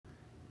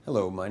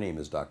Hello, my name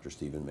is Dr.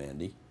 Stephen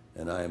Mandy,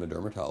 and I am a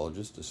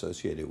dermatologist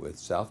associated with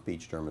South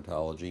Beach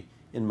Dermatology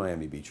in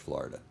Miami Beach,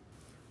 Florida.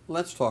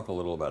 Let's talk a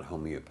little about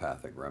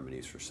homeopathic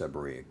remedies for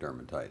seborrheic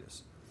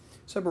dermatitis.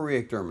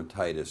 Seborrheic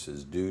dermatitis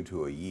is due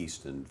to a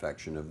yeast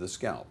infection of the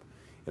scalp.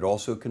 It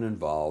also can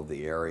involve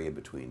the area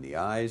between the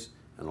eyes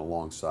and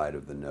alongside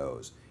of the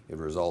nose. It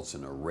results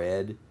in a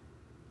red,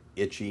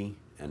 itchy,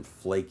 and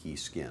flaky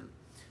skin.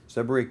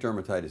 Seborrheic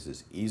dermatitis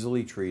is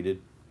easily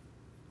treated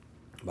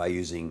by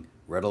using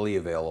readily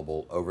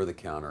available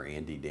over-the-counter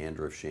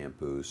anti-dandruff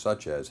shampoos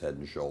such as Head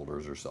 &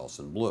 Shoulders or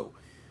Selsun Blue.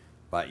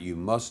 But you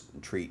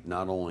must treat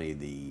not only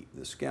the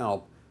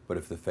scalp, but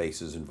if the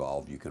face is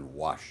involved, you can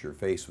wash your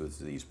face with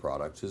these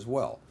products as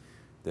well.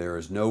 There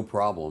is no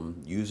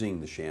problem using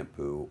the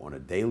shampoo on a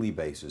daily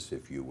basis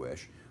if you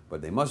wish,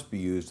 but they must be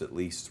used at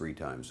least 3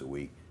 times a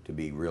week to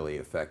be really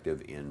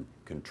effective in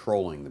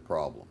controlling the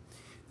problem.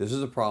 This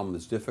is a problem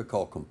that's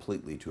difficult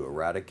completely to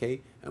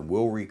eradicate and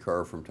will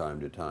recur from time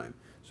to time.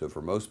 So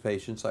for most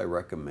patients, I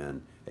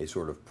recommend a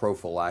sort of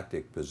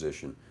prophylactic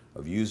position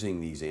of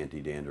using these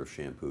anti-dandruff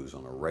shampoos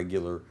on a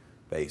regular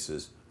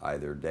basis,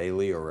 either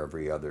daily or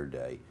every other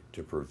day,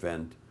 to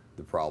prevent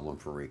the problem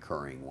from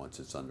recurring once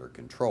it's under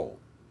control.